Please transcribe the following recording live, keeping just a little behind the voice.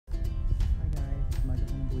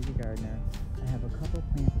microphone and Bluey the gardener. I have a couple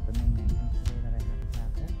plants at the main entrance today that I have to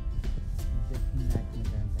tackle. I just came back from the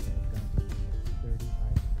garden that it's going to be 35 degrees.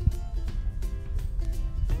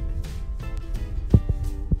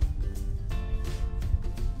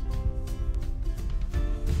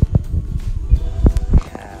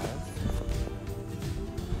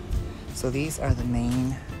 So these are the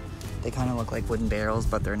main, they kind of look like wooden barrels,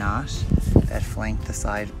 but they're not, that flank the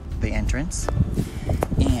side, the entrance.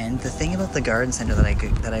 And the thing about the garden center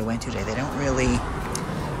that I went to today, they don't really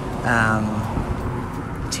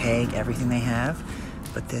tag everything they have,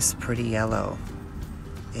 but this pretty yellow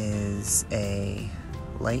is a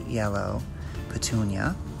light yellow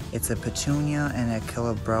petunia. It's a petunia and a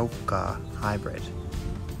kilobroca hybrid,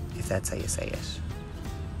 if that's how you say it.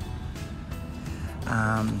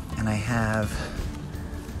 And I have,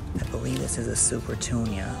 I believe this is a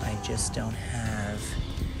supertunia. I just don't have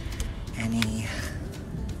any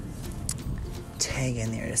tag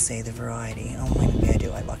in there to say the variety. Oh, maybe I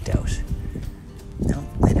do. I lucked out. No,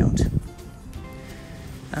 I don't.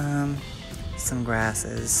 Some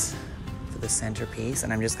grasses for the centerpiece,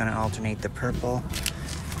 and I'm just going to alternate the purple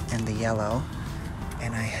and the yellow.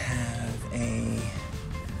 And I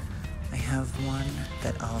have one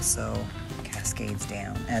that also cascades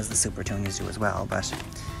down, as the supertunias do as well, but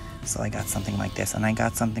so I got something like this, and I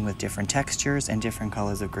got something with different textures and different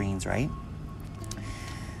colors of greens, right?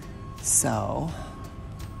 So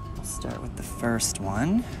I'll start with the first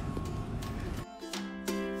one.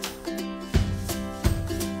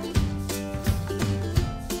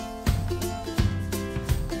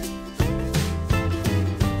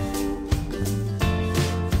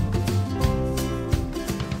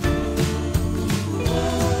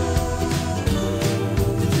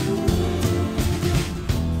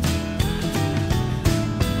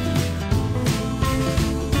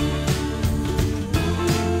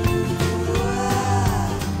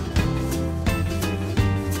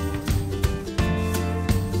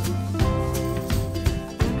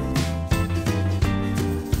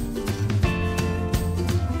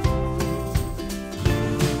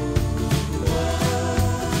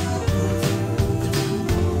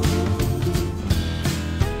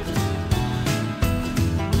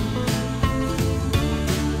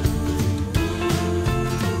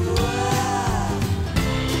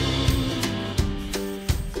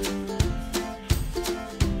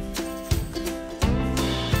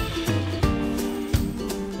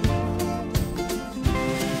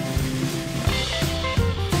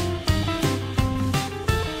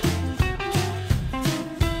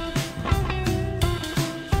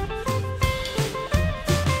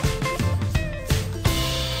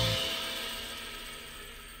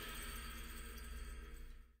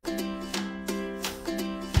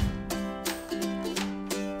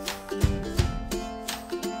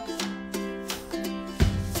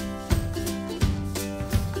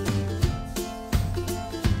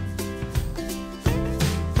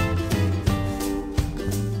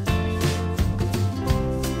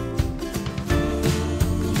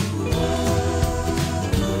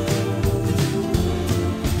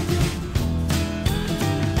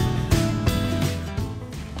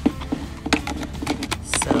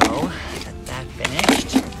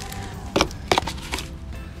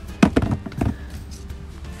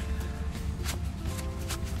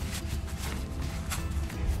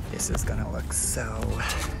 This is gonna look so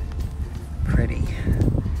pretty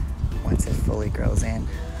once it fully grows in.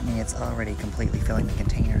 I mean, it's already completely filling the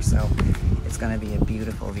container, so it's gonna be a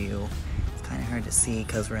beautiful view. It's kind of hard to see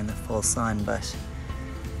because we're in the full sun, but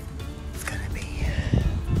it's gonna be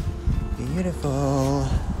beautiful.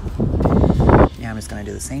 Now I'm just gonna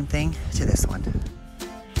do the same thing to this one.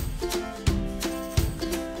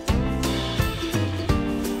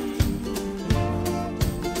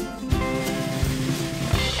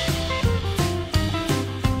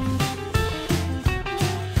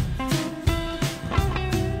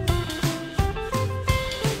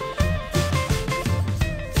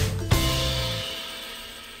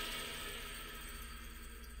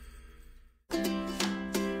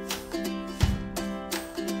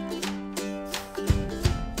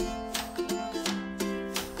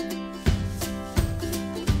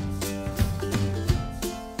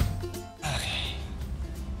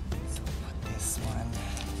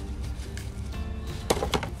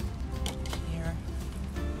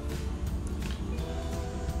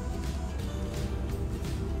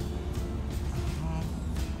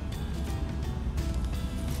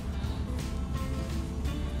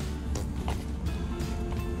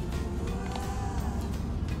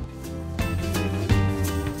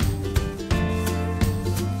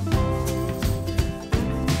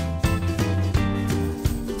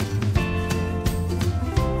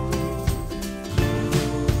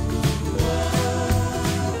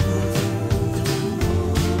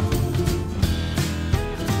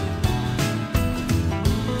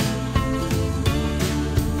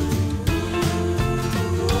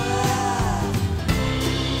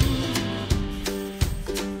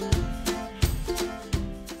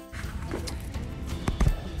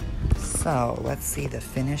 So let's see the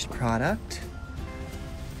finished product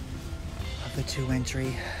of the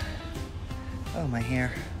 2-entry. Oh, my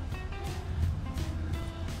hair.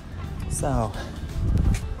 So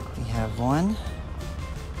we have 1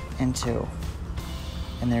 and 2,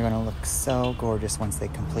 and they're gonna look so gorgeous once they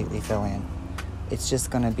completely fill in. It's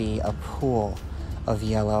just gonna be a pool of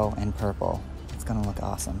yellow and purple. It's gonna look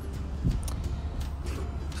awesome.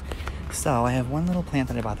 So I have one little plant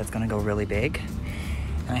that I bought that's gonna go really big,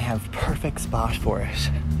 and I have perfect spot for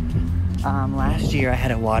it. Last year I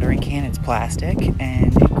had a watering can, it's plastic,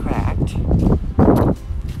 and it cracked.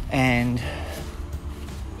 And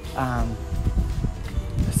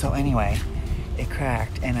so anyway, it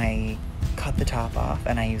cracked and I cut the top off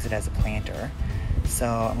and I use it as a planter. So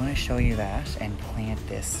I'm going to show you that and plant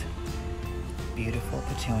this beautiful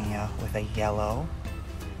petunia with a yellow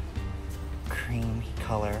cream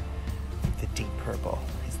color with the deep purple.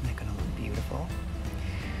 Isn't that going to look beautiful?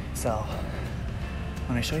 So I'm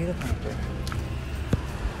going to show you the planter.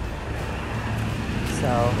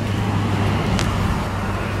 So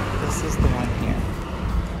this is the one here.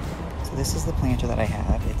 So this is the planter that I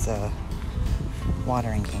have. It's a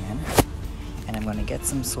watering can, and I'm going to get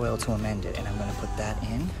some soil to amend it, and I'm going to put that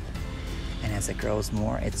in, and as it grows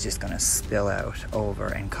more, it's just going to spill out over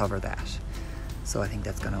and cover that. So I think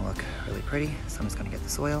that's going to look really pretty. So I'm just going to get the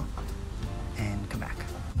soil and come back.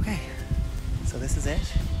 Okay, so this is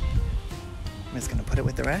it. I'm just going to put it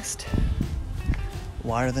with the rest,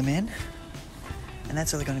 water them in, and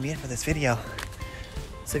that's really going to be it for this video.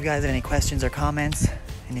 So if you guys have any questions or comments,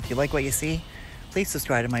 and if you like what you see, please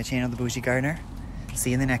subscribe to my channel, The Bougie Gardener.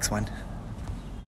 See you in the next one.